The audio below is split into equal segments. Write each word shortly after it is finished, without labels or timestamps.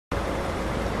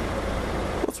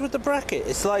with the bracket?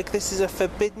 It's like this is a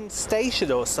forbidden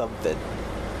station or something.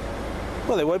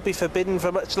 Well, it won't be forbidden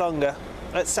for much longer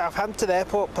at Southampton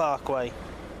Airport Parkway.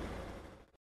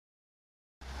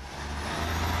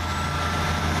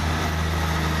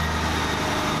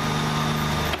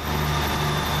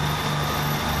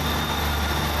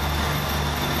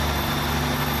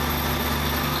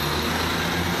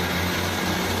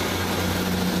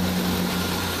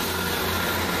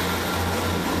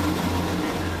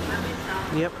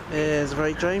 Yep, here's a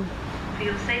freight train. For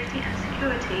your safety and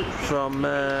security. From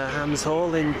Hams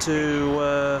Hall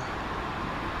into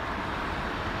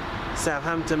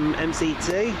Southampton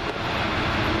MCT.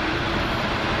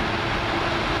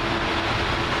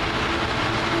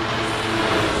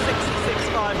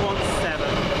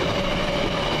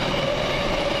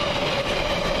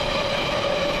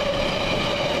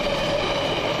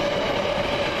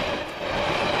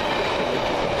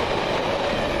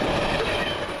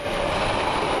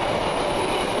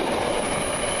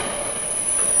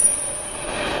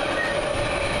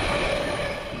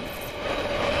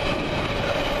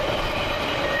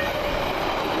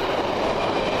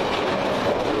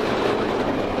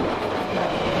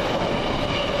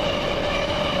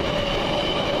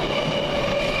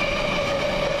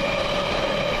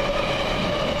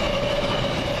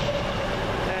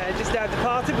 Now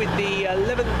departed with the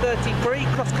 11:33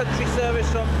 cross-country service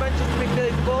from Manchester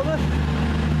Piccadilly to Weymouth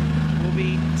will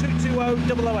be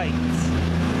 220008.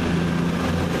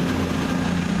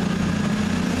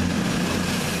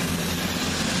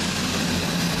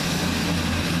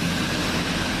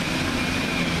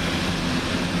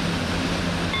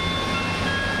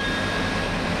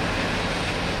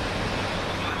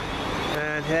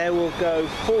 And here we'll go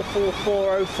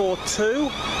 444042.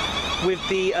 with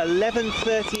the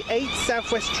 11:38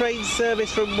 Southwest train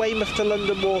service from Weymouth to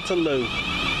London Waterloo.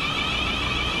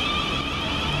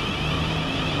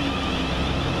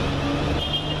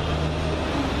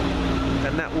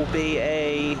 And that will be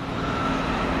a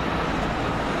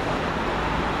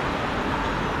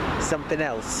something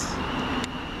else.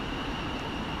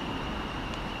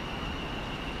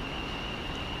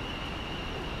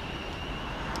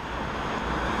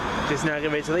 Is now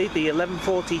getting ready to leave the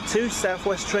 11:42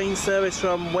 Southwest train service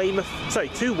from Weymouth,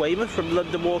 to Weymouth from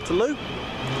London Waterloo.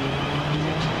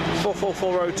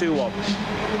 444021.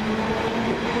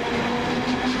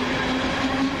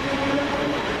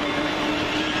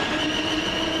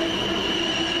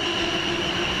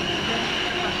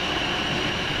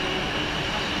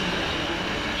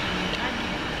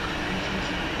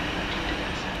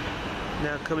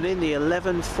 Now coming in the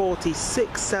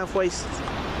 11:46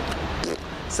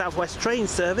 Southwest train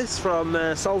service from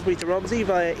Salisbury to Romsey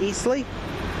via Eastleigh.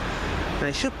 And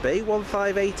it should be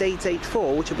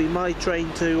 158884, which will be my train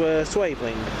to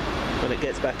Swaveling when it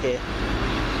gets back here.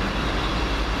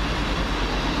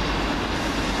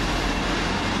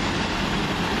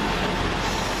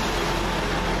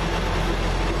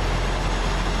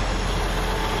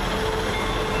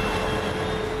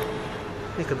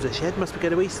 Here comes a shed, must be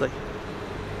going to Eastleigh.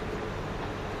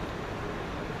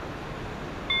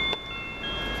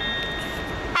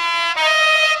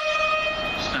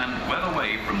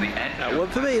 That one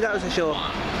for me, that was a short.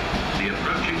 The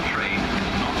approaching train is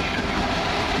not scheduled.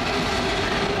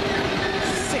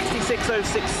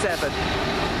 66067.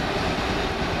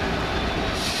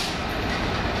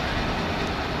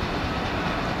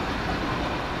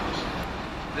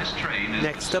 This train is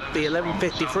next up, the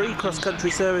 11:53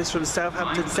 cross-country service from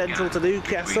Southampton Central to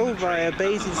Newcastle via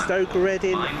Basingstoke,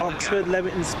 Reading, Oxford,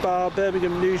 Leamington Spa,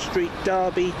 Birmingham New Street,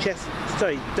 Derby,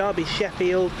 Derby,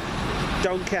 Sheffield,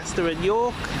 Doncaster and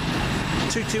York.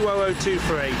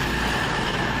 220023.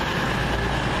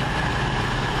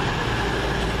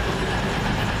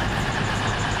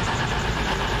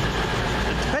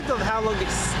 Depends on how long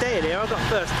it's staying here. I've got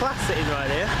first class sitting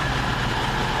right here.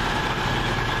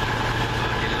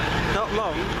 Not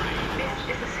long.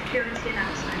 This is a security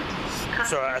announcement.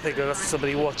 Sorry, I think I've got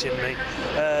somebody watching me.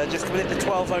 Just coming in the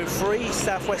 12:03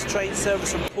 Southwest train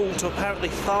service from Poole to apparently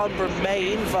Farnborough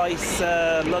Main vice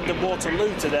London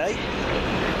Waterloo today.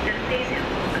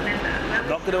 I'm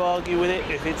not going to argue with it.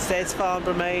 If it says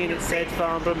Farnborough Main, it said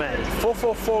Farnborough Main.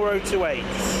 444028.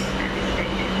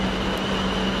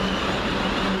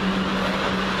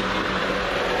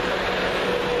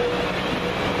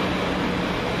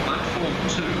 Platform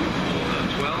 2 for the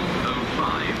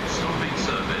 12:05 stopping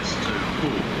service to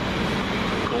Poole.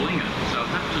 Calling at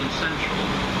Southampton Central,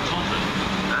 Tottenham.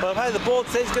 Well, I've had the board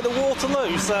says it's going to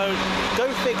Waterloo, so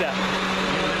go figure.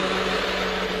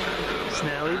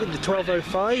 Now even the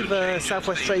 12:05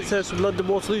 Southwest train service from London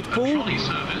Waterloo to Poole. Trolley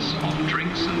service of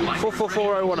drinks and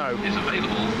 444010. is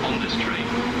available on this train.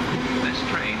 This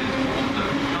train is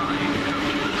 405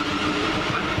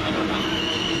 platform 1,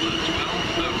 the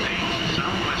 1208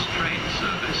 Southwest train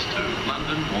service to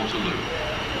London Waterloo.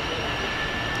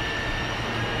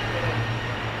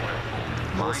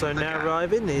 Also now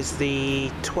arriving is the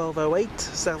 1208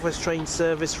 Southwest train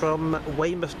service from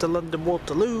Weymouth to London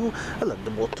Waterloo, a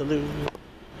London Waterloo.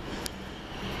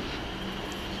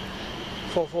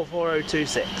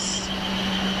 444026.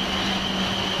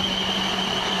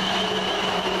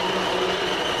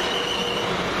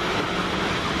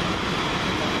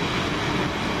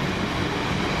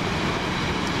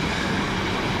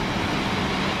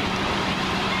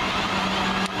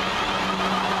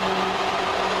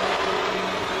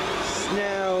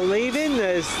 Now leaving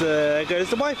as goes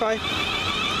the Wi-Fi.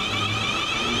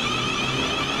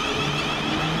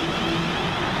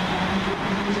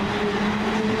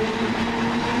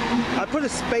 I put a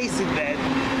space in there.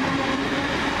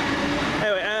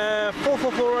 Anyway,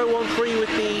 444013 with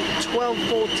the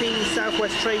 1214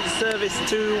 Southwest train service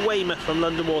to Weymouth from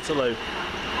London Waterloo.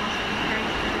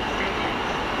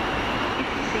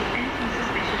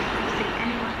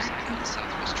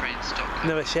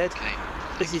 Another shed.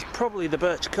 This is probably the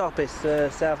birch coppice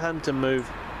Southampton move.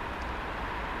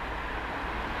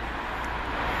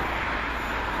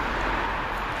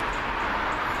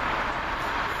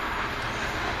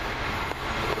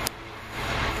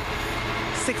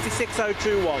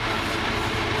 $66,021.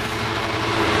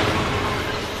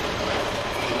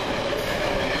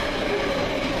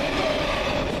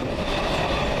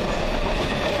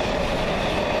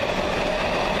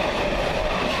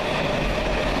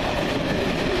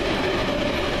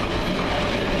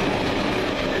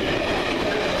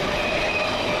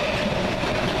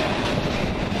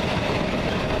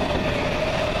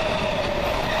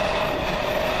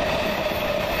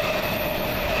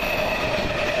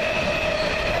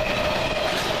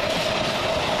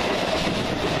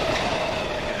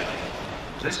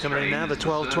 Coming in now, the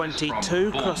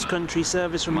 1222 cross-country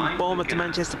service from Bournemouth to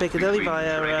Manchester Piccadilly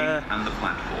via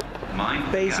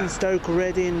Basingstoke,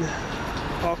 Reading,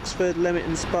 Oxford,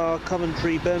 Leamington Spa,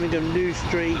 Coventry, Birmingham, New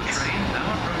Street.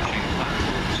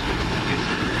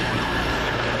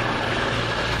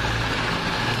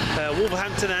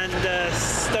 Wolverhampton and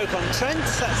Stoke-on-Trent.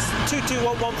 That's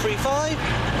 221135.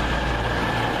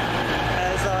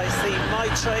 As I see my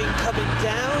train coming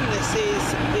down, this is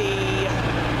the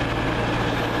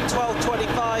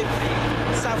 1225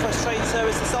 Southwest train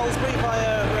service to Salisbury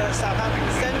via Southampton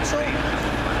Central.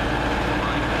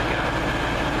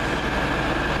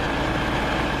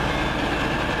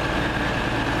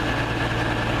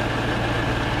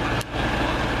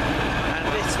 And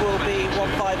this will be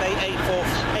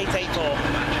 15884.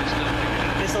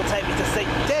 This will take me to St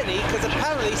Denny because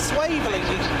apparently swavelling,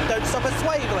 you don't stop at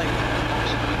swavelling.